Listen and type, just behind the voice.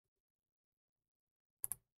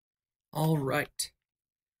All right.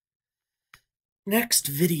 Next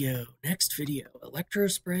video,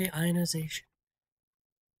 electrospray ionization.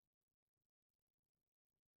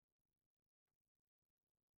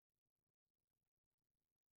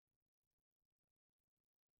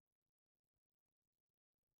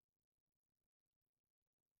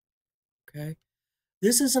 Okay.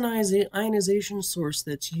 This is an ionization source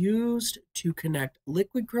that's used to connect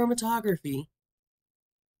liquid chromatography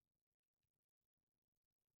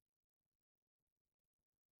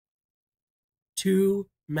to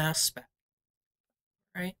mass spec,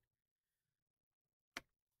 right?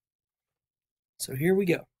 So here we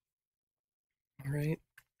go. All right.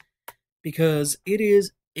 Because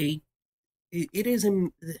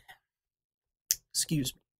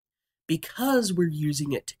excuse me, because we're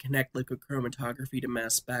using it to connect liquid chromatography to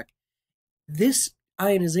mass spec, this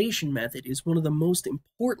ionization method is one of the most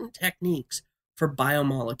important techniques for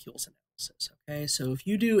biomolecules analysis. Okay, so if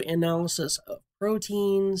you do analysis of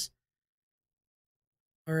proteins,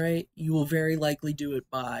 all right, you will very likely do it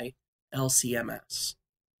by LCMS.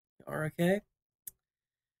 Okay,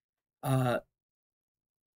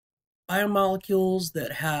 biomolecules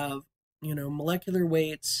that have molecular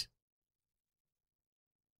weights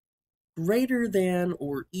greater than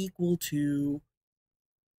or equal to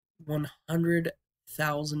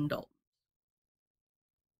 100,000 Daltons,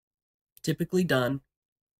 typically done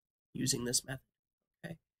using this method.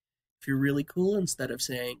 Okay. If you're really cool, instead of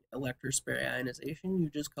saying electrospray ionization, you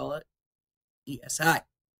just call it ESI.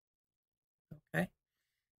 Okay?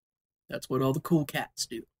 That's what all the cool cats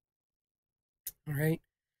do. All right?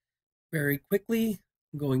 Very quickly,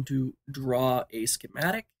 I'm going to draw a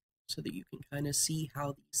schematic so that you can kind of see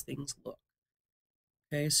how these things look.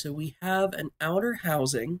 Okay, so we have an outer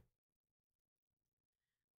housing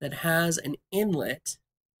that has an inlet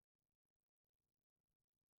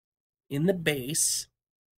in the base,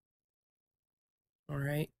 all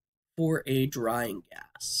right, for a drying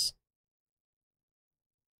gas.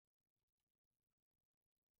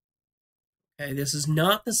 Okay, this is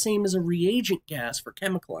not the same as a reagent gas for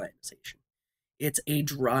chemical ionization. It's a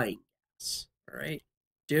drying gas, all right?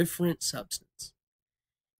 Different substance.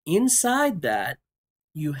 Inside that,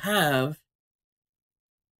 you have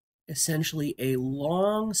essentially a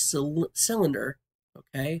long cylinder,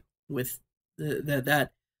 okay, with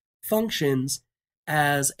that functions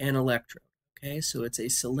as an electrode, okay? So it's a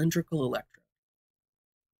cylindrical electrode.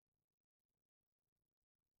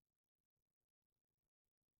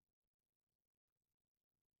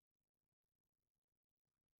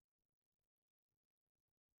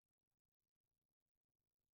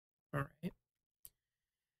 All right.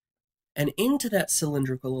 And into that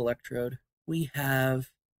cylindrical electrode, we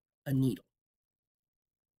have a needle.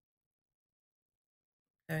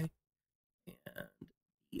 Okay? And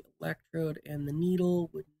the electrode and the needle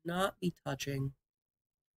would not be touching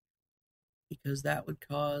because that would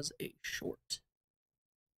cause a short.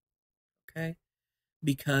 Okay?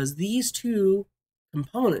 Because these two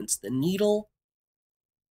components, the needle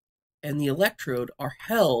and the electrode, are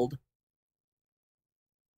held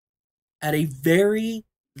at a very,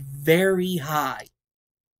 very high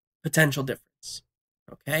potential difference.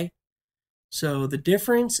 Okay? So the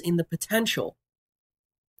difference in the potential,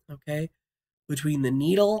 okay, between the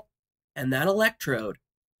needle and that electrode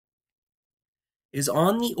is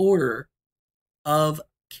on the order of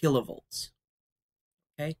kilovolts.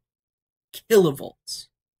 Okay? Kilovolts.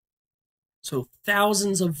 So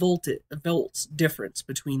thousands of volts difference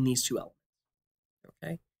between these two elements.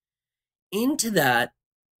 Okay? Into that,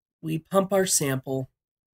 we pump our sample.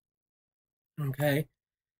 Okay?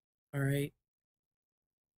 All right.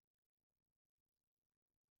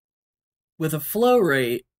 With a flow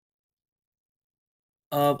rate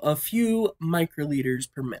of a few microliters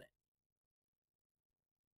per minute.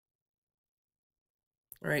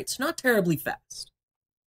 All right, it's not terribly fast.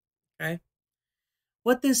 Okay?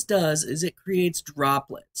 What this does is it creates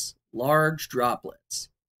droplets, large droplets,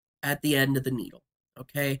 at the end of the needle.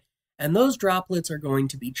 Okay? And those droplets are going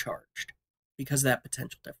to be charged because of that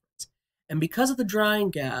potential difference. And because of the drying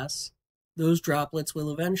gas, those droplets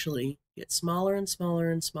will eventually get smaller and smaller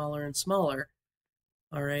and smaller and smaller,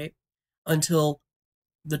 all right, until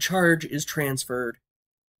the charge is transferred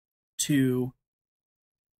to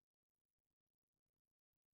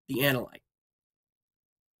the analyte.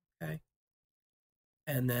 Okay?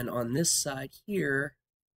 And then on this side here,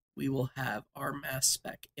 we will have our mass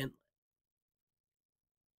spec inlet.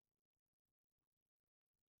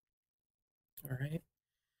 All right?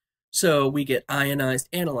 So we get ionized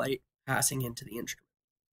analyte passing into the instrument.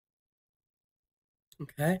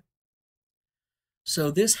 Okay?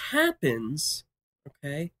 So this happens,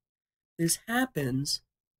 okay? This happens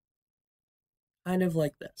kind of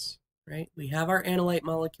like this, right? We have our analyte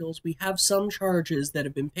molecules. We have some charges that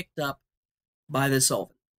have been picked up by the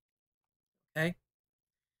solvent, okay?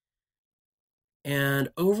 And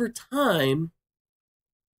over time,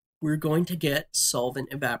 we're going to get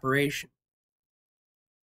solvent evaporation.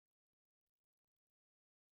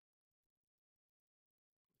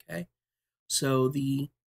 Okay, so the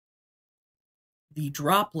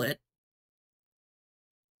droplet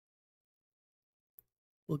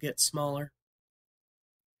will get smaller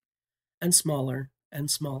and smaller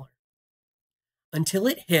and smaller until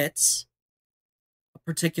it hits a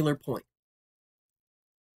particular point.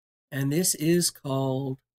 And this is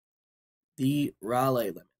called the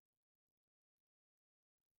Rayleigh limit.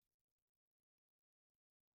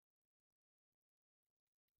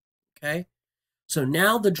 Okay, so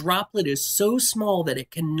now the droplet is so small that it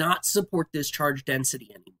cannot support this charge density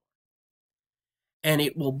anymore. And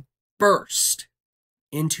it will burst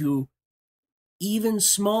into even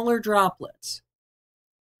smaller droplets,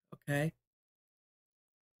 okay,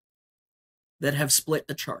 that have split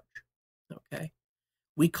the charge, okay?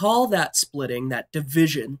 We call that splitting, that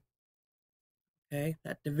division, okay,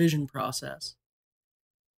 that division process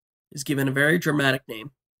is given a very dramatic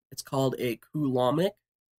name. It's called a Coulombic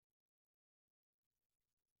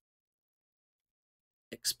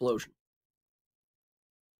explosion.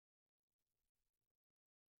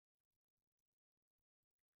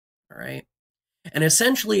 All right. And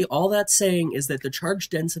essentially, all that's saying is that the charge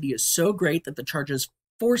density is so great that the charges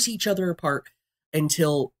force each other apart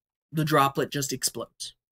until the droplet just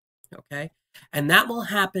explodes. Okay? And that will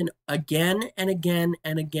happen again and again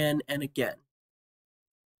and again and again.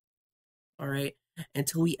 All right?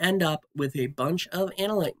 Until we end up with a bunch of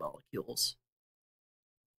analyte molecules.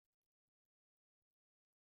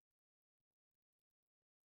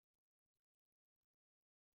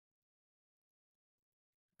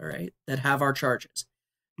 All right, that have our charges.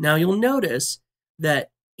 Now you'll notice that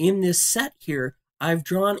in this set here, I've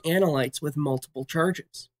drawn analytes with multiple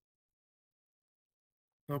charges.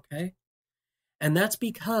 Okay, and that's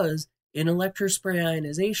because in electrospray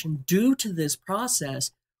ionization, due to this process,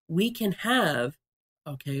 we can have,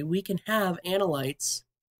 analytes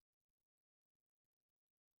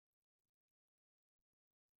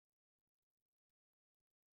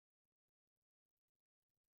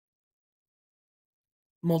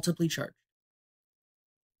multiply charged.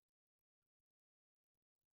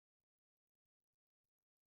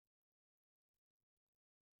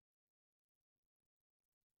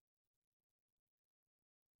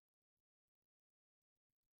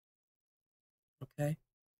 Okay.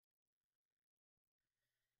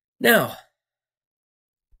 Now,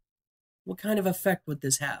 what kind of effect would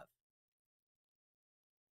this have?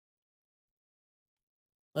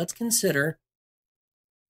 Let's consider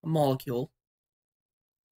a molecule,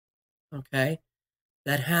 okay,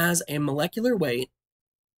 that has a molecular weight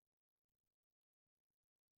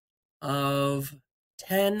of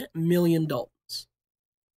 10 million Daltons.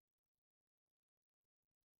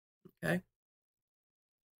 Okay.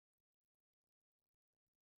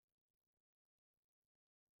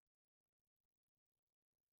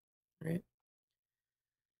 Right.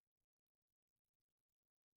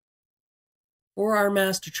 For our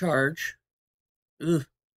mass to charge,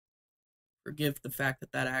 forgive the fact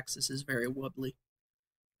that that axis is very wobbly,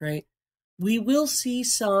 right? We will see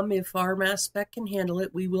some, if our mass spec can handle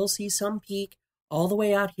it, we will see some peak all the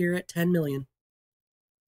way out here at 10 million,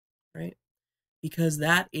 right? Because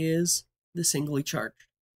that is the singly charged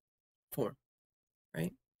form,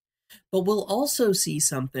 right? But we'll also see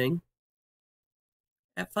something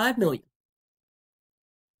at 5 million,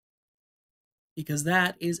 because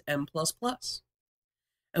that is M++.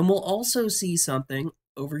 And we'll also see something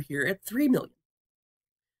over here at 3 million,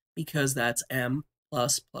 because that's M+++,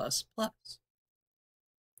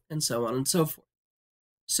 and so on and so forth.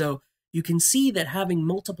 So you can see that having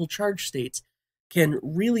multiple charge states can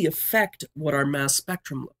really affect what our mass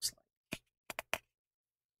spectrum looks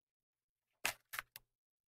like.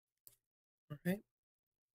 Okay.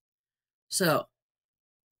 So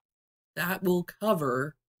that will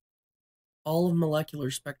cover all of molecular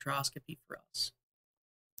spectroscopy for us.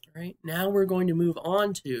 All right. Now we're going to move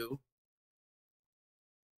on to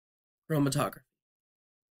chromatography.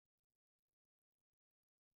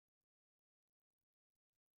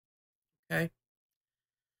 Okay.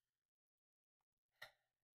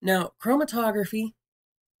 Now, chromatography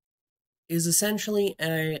is essentially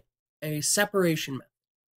a separation method.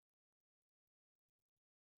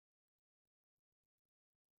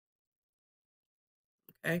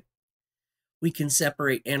 Okay. We can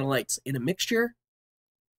separate analytes in a mixture.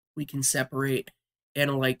 We can separate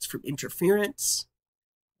analytes from interference.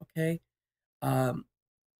 Okay. Um,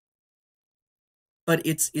 but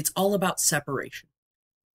it's all about separation.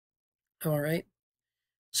 All right.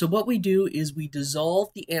 So what we do is we dissolve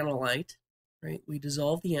the analyte, right? We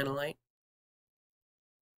dissolve the analyte.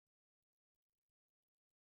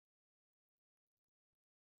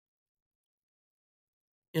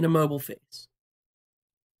 In a mobile phase.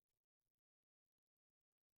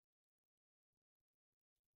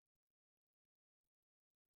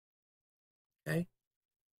 Okay.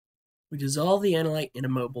 We dissolve the analyte in a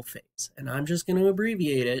mobile phase. And I'm just going to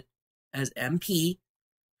abbreviate it as MP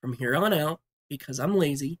from here on out because I'm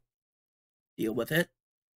lazy. Deal with it.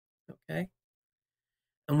 Okay.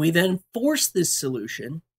 And we then force this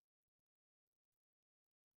solution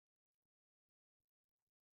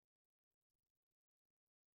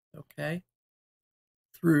okay,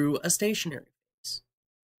 through a stationary phase.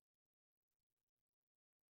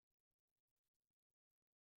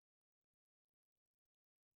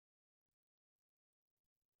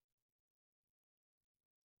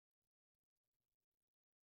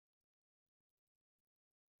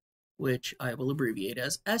 Which I will abbreviate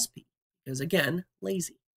as SP because, again,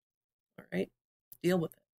 lazy. All right. Deal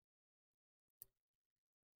with it.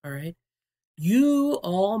 All right. You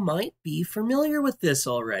all might be familiar with this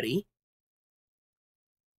already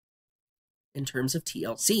in terms of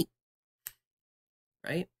TLC,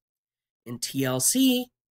 right? In TLC,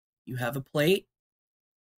 you have a plate,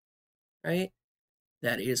 right,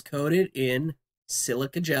 that is coated in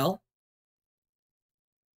silica gel,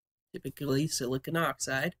 typically silicon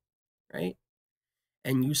oxide, right?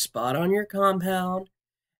 And you spot on your compound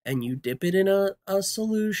and you dip it in a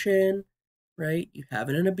solution, right? You have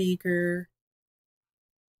it in a beaker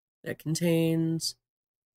that contains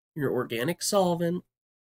your organic solvent,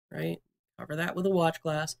 right? Cover that with a watch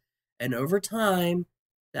glass. And over time,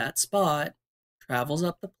 that spot travels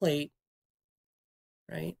up the plate,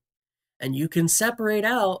 right? And you can separate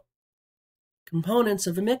out components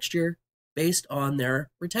of a mixture based on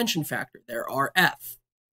their retention factor, their RF,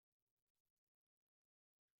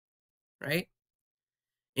 right?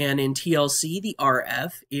 And in TLC, the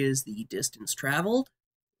RF is the distance traveled,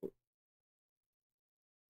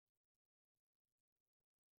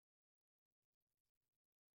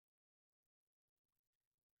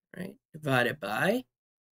 right, divided by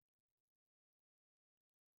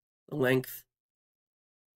the length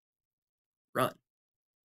run,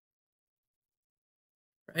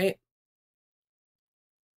 right?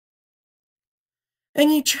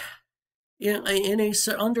 And each,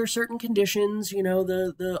 under certain conditions,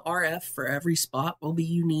 the RF for every spot will be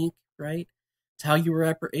unique, right? It's how you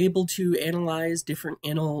were able to analyze different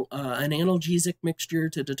an analgesic mixture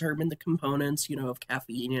to determine the components, of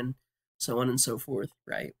caffeine and so on and so forth,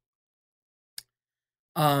 right?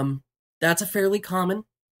 That's a fairly common,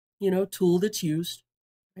 tool that's used,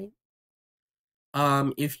 right?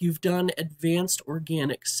 If you've done advanced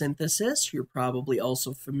organic synthesis, you're probably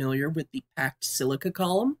also familiar with the packed silica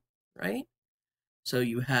column, right? So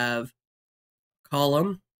you have a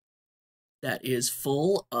column that is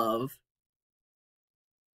full of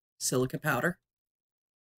silica powder,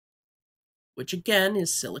 which again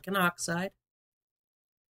is silicon oxide,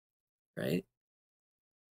 right?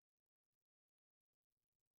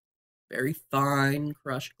 Very fine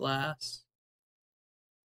crushed glass,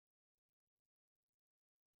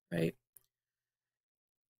 right?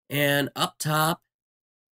 And up top,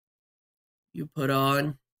 you put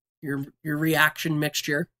on your reaction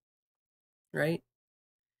mixture, right?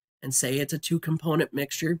 And say it's a 2-component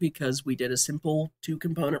mixture because we did a simple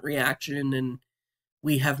 2-component reaction and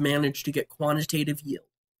we have managed to get quantitative yield,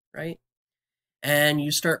 right? And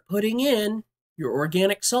you start putting in your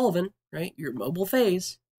organic solvent, right? Your mobile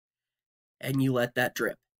phase, and you let that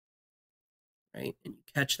drip, right? And you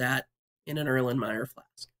catch that in an Erlenmeyer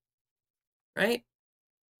flask, right?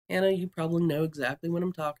 Anna, you probably know exactly what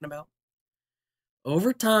I'm talking about.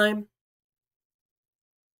 Over time,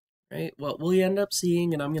 right, what we'll end up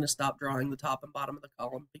seeing, and I'm going to stop drawing the top and bottom of the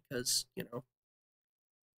column because,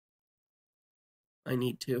 I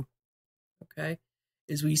need to, okay,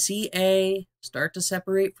 is we see A start to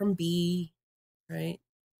separate from B, right?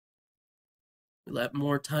 We let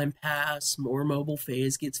more time pass, more mobile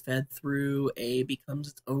phase gets fed through, A becomes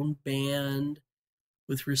its own band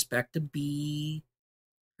with respect to B,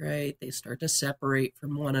 right? They start to separate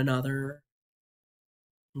from one another,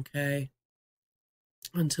 okay?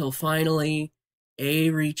 Until finally A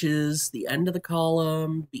reaches the end of the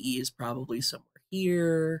column, B is probably somewhere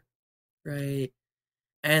here, right?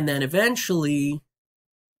 And then eventually,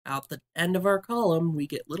 out the end of our column, we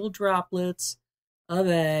get little droplets of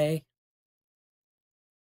A,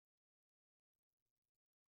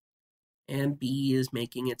 and B is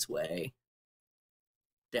making its way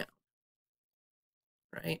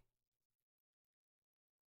right?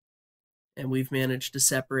 And we've managed to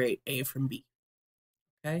separate A from B,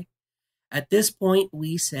 okay? At this point,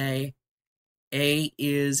 we say A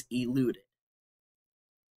is eluted,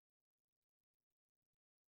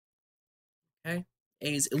 okay?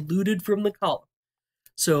 A is eluted from the column.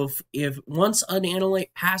 So if once an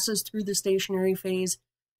analyte passes through the stationary phase,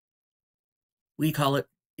 we call it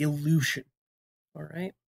elution, all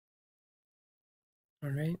right? All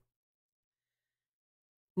right.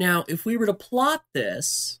 Now, if we were to plot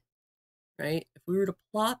this, right? If we were to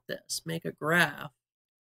plot this, make a graph,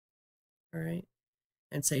 all right,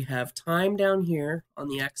 and say have time down here on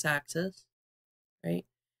the x-axis, right?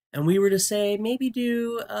 And we were to say maybe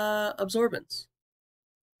do absorbance,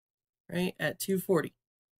 right, at 240.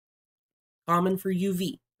 Common for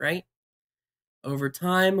UV, right? Over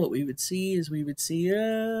time, what we would see is we would see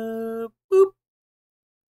boop,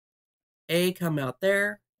 A come out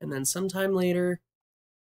there, and then sometime later,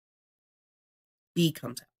 B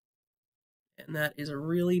comes out. And that is a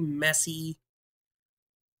really messy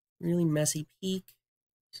peak.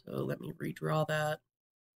 So let me redraw that.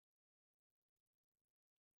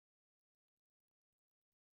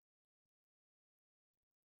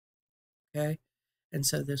 Okay, and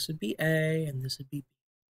so this would be A, and this would be B.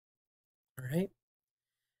 All right,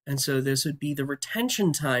 and so this would be the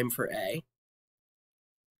retention time for A.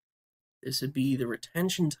 This would be the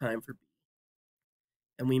retention time for B.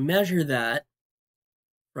 And we measure that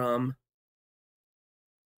from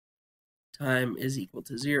time is equal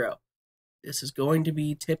to 0. This is going to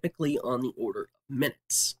be typically on the order of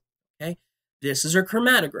minutes. Okay, this is our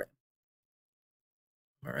chromatogram.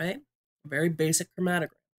 All right, very basic chromatogram.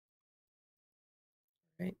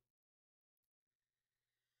 Right.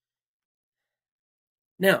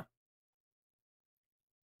 Now,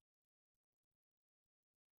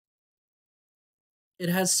 it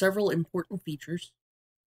has several important features.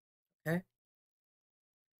 Okay, it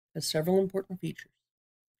has several important features.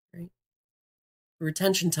 Right,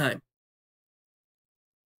 retention time.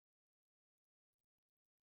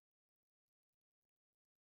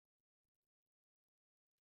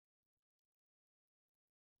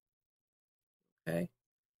 Okay,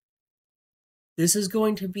 this is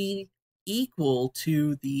going to be equal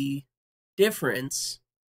to the difference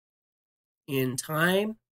in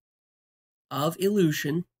time of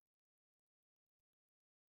elution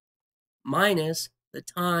minus the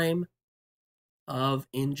time of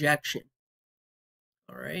injection.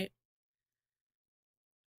 All right.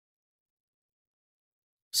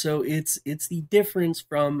 So it's the difference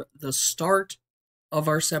from the start of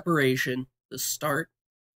our separation, the start,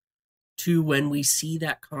 to when we see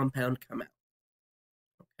that compound come out.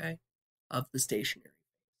 Okay, of the stationary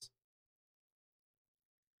phase.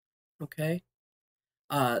 Okay,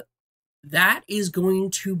 that is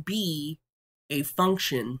going to be a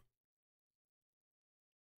function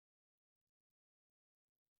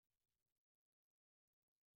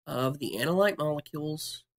of the analyte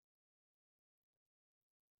molecules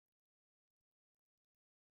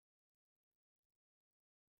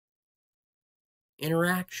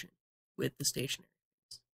interaction with the stationary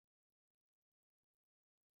phase.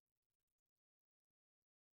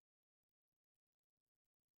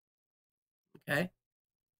 Okay,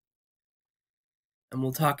 and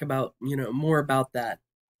we'll talk about more about that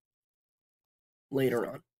later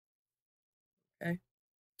on. Okay,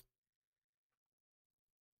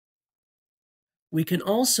 we can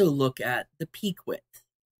also look at the peak width.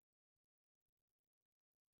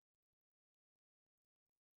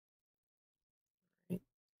 Right?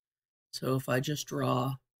 So if I just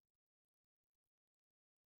draw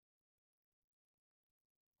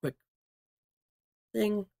quick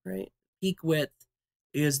thing, right? Peak width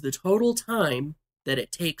is the total time that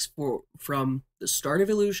it takes from the start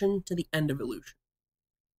of elution to the end of elution.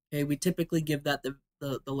 Okay, we typically give that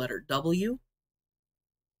the letter W.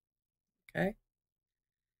 Okay,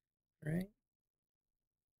 right.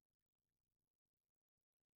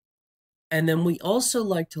 And then we also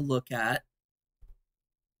like to look at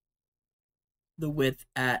the width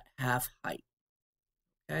at half height.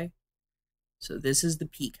 Okay, so this is the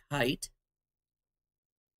peak height,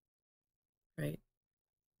 right?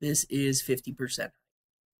 This is 50%.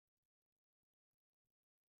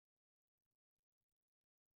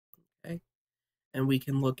 Okay, and we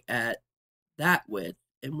can look at that width,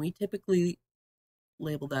 and we typically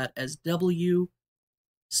label that as W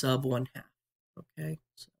sub 1/2. Okay,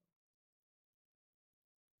 so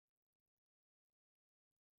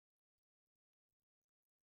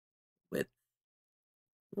width,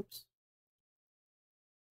 oops,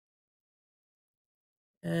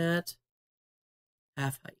 at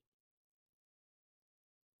half height.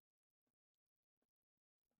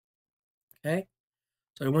 Okay?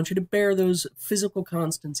 So I want you to bear those physical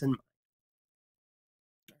constants in mind.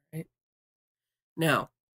 All right? Now,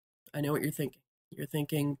 I know what you're thinking. You're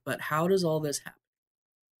thinking, but how does all this happen?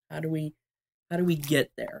 How do we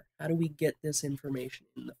get there? How do we get this information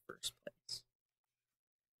in the first place?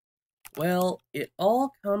 Well, it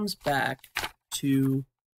all comes back to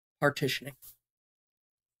partitioning.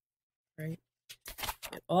 Right?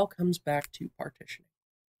 It all comes back to partitioning.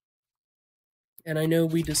 And I know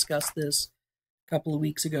we discussed this a couple of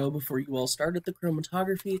weeks ago before you all started the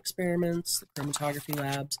chromatography experiments, the chromatography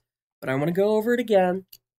labs, but I want to go over it again,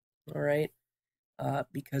 all right?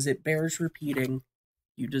 Because it bears repeating.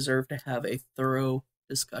 You deserve to have a thorough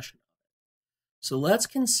discussion. So let's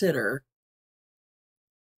consider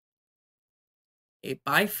a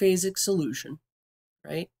biphasic solution,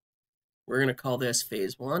 right? We're going to call this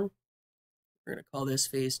phase 1. We're going to call this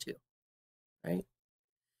phase 2, right?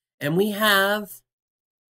 And we have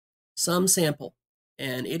some sample,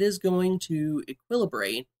 and it is going to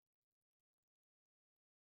equilibrate,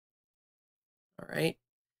 all right,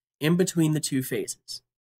 in between the two phases,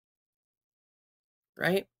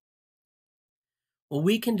 right? Well,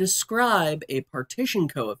 we can describe a partition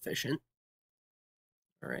coefficient,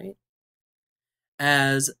 all right,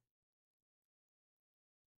 as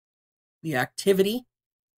the activity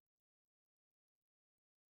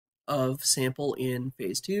of sample in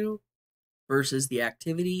phase 2 versus the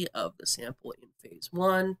activity of the sample in phase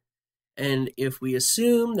 1. And if we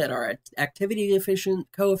assume that our activity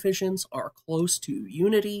coefficients are close to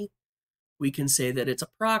unity, we can say that it's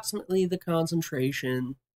approximately the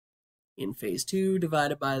concentration in phase 2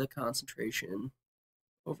 divided by the concentration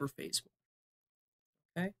over phase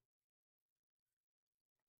 1. Okay?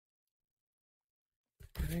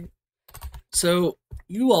 All right. So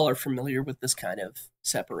you all are familiar with this kind of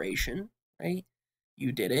separation, right?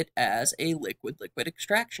 You did it as a liquid-liquid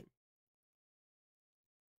extraction.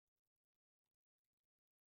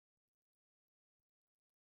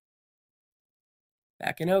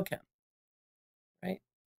 Back in OChem, right?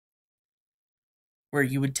 Where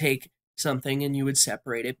you would take something and you would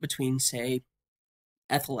separate it between, say,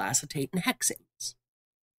 ethyl acetate and hexanes,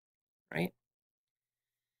 right?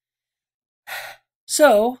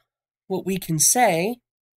 So what we can say,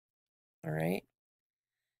 all right,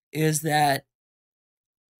 is that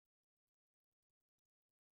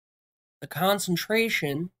the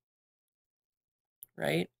concentration,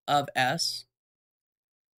 right, of S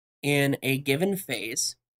in a given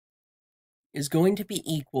phase is going to be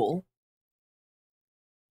equal,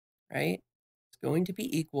 right? It's going to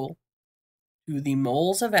be equal to the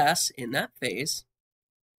moles of S in that phase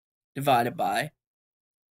divided by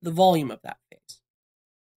the volume of that phase,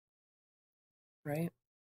 right?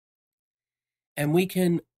 And we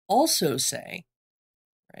can also say,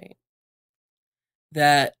 right,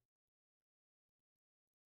 that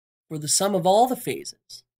for the sum of all the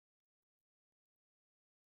phases,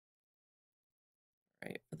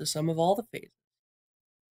 right, for the sum of all the phases,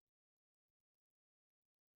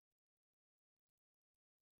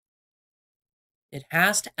 it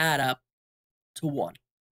has to add up to 1,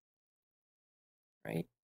 right?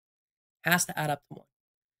 Has to add up to 1,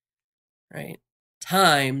 right?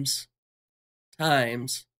 Times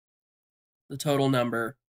the total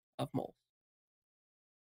number of moles.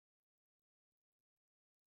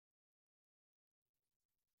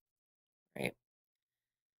 Right?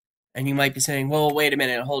 And you might be saying, well, wait a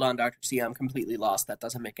minute, hold on, Dr. C, I'm completely lost. That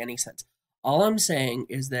doesn't make any sense. All I'm saying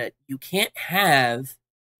is that you can't have,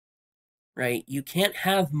 right, you can't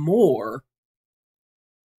have more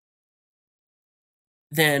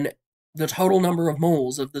than the total number of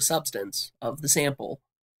moles of the substance of the sample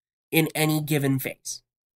in any given phase.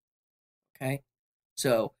 Okay?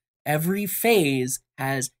 So every phase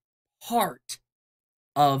has part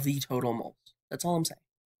of the total moles. That's all I'm saying.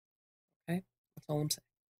 Okay? That's all I'm saying.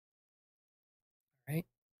 Right?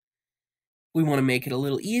 We want to make it a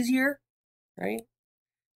little easier, right?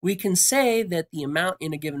 We can say that the amount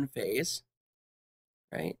in a given phase,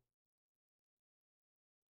 right,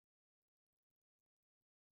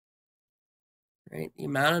 the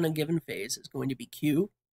amount in a given phase is going to be Q,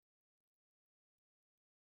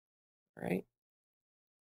 right?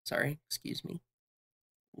 Sorry, excuse me.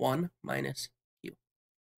 1 minus Q,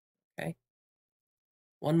 okay?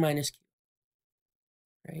 1 minus Q,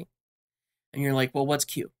 right? And you're like, well, what's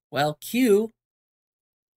Q? Well, Q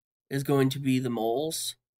is going to be the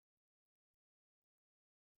moles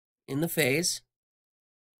in the phase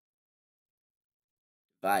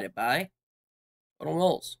divided by total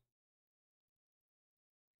moles.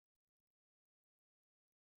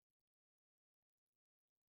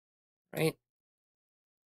 Right?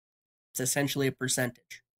 It's essentially a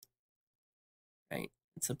percentage.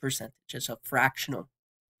 It's a percentage. It's a fractional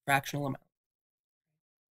amount.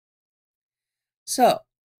 So,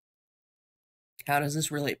 how does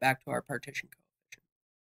this relate back to our partition coefficient?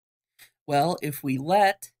 Well, if we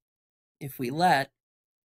let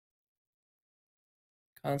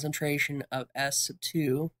concentration of S sub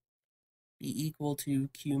 2 be equal to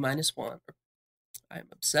Q minus 1, I'm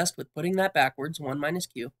obsessed with putting that backwards, 1 minus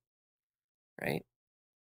Q, right?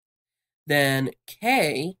 Then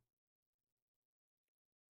K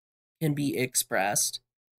can be expressed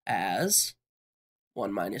as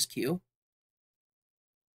 1 minus Q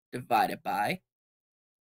divided by,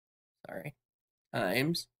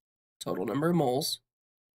 times total number of moles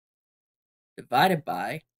divided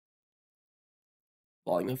by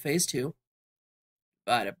volume of phase 2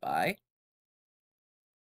 divided by,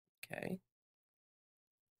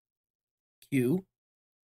 Q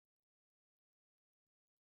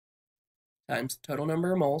times the total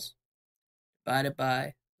number of moles divided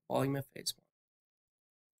by volume of phase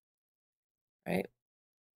 1, right?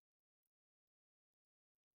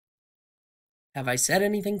 Have I said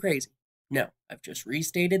anything crazy? No, I've just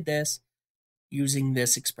restated this using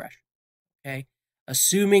this expression, okay?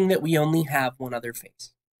 Assuming that we only have one other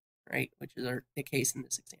phase, right? Which is the case in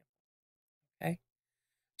this example, okay?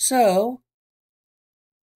 So,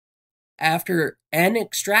 after n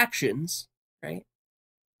extractions, right?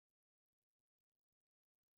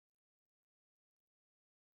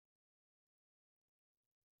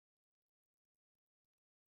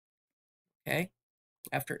 Okay,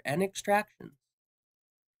 after n extractions,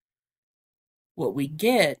 what we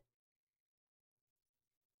get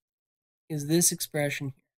is this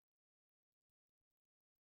expression here.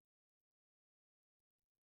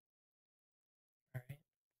 All right.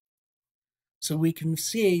 So we can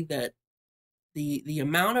see that the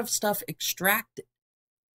amount of stuff extracted,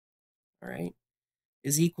 all right,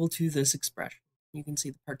 is equal to this expression. You can see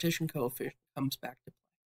the partition coefficient comes back to play.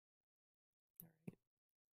 Right.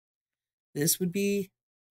 This would be,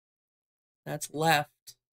 that's left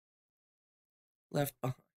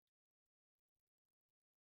behind.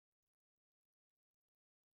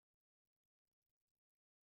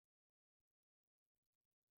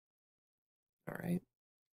 All right,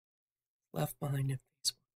 left behind in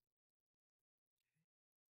phase 1.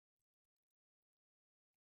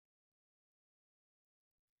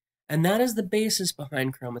 And that is the basis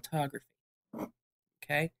behind chromatography.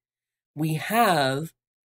 Okay, we have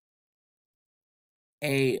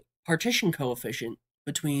a partition coefficient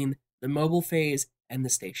between the mobile phase and the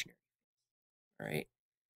stationary phase. All right.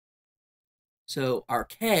 So our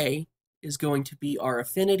K is going to be our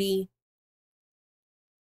affinity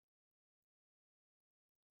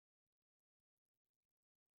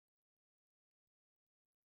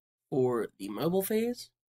for the mobile phase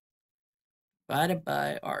divided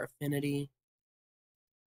by our affinity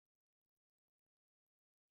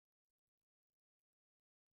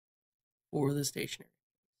for the stationary.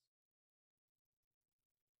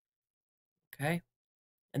 Okay?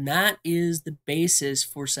 And that is the basis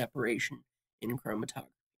for separation in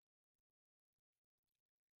chromatography.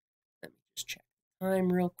 Let me just check the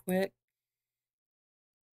time real quick.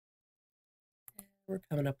 We're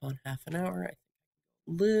coming up on half an hour. I think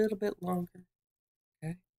a little bit longer.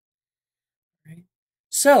 Okay? All right.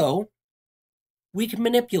 So we can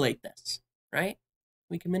manipulate this, right?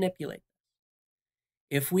 We can manipulate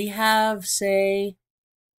this. If we have, say,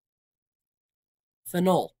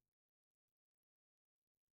 phenol,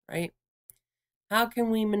 right? How can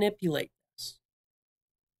we manipulate this?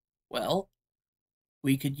 Well,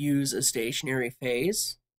 we could use a stationary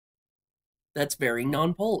phase that's very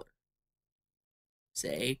nonpolar.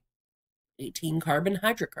 Say, 18 carbon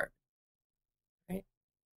hydrocarbon, right?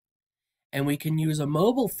 And we can use a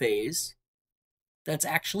mobile phase that's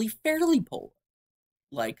actually fairly polar,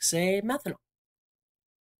 like, say, methanol.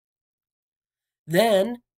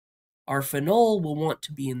 Then our phenol will want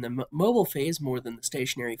to be in the mobile phase more than the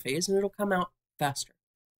stationary phase, and it'll come out faster,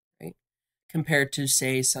 right? Compared to,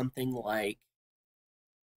 say, something like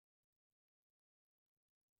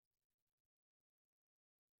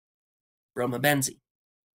bromobenzene,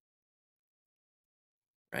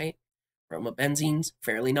 right? Bromobenzene's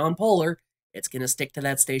fairly nonpolar. It's going to stick to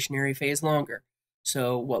that stationary phase longer.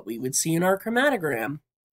 So what we would see in our chromatogram,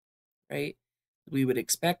 right, we would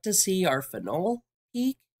expect to see our phenol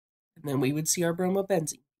peak, and then we would see our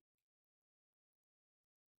bromobenzene.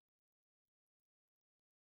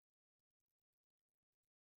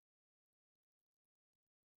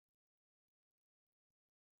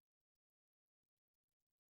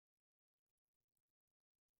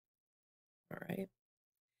 All right.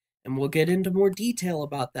 And we'll get into more detail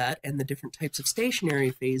about that and the different types of stationary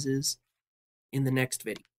phases in the next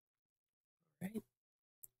video. All right?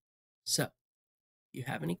 So, if you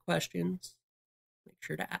have any questions, make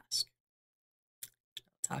sure to ask.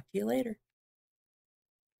 I'll talk to you later.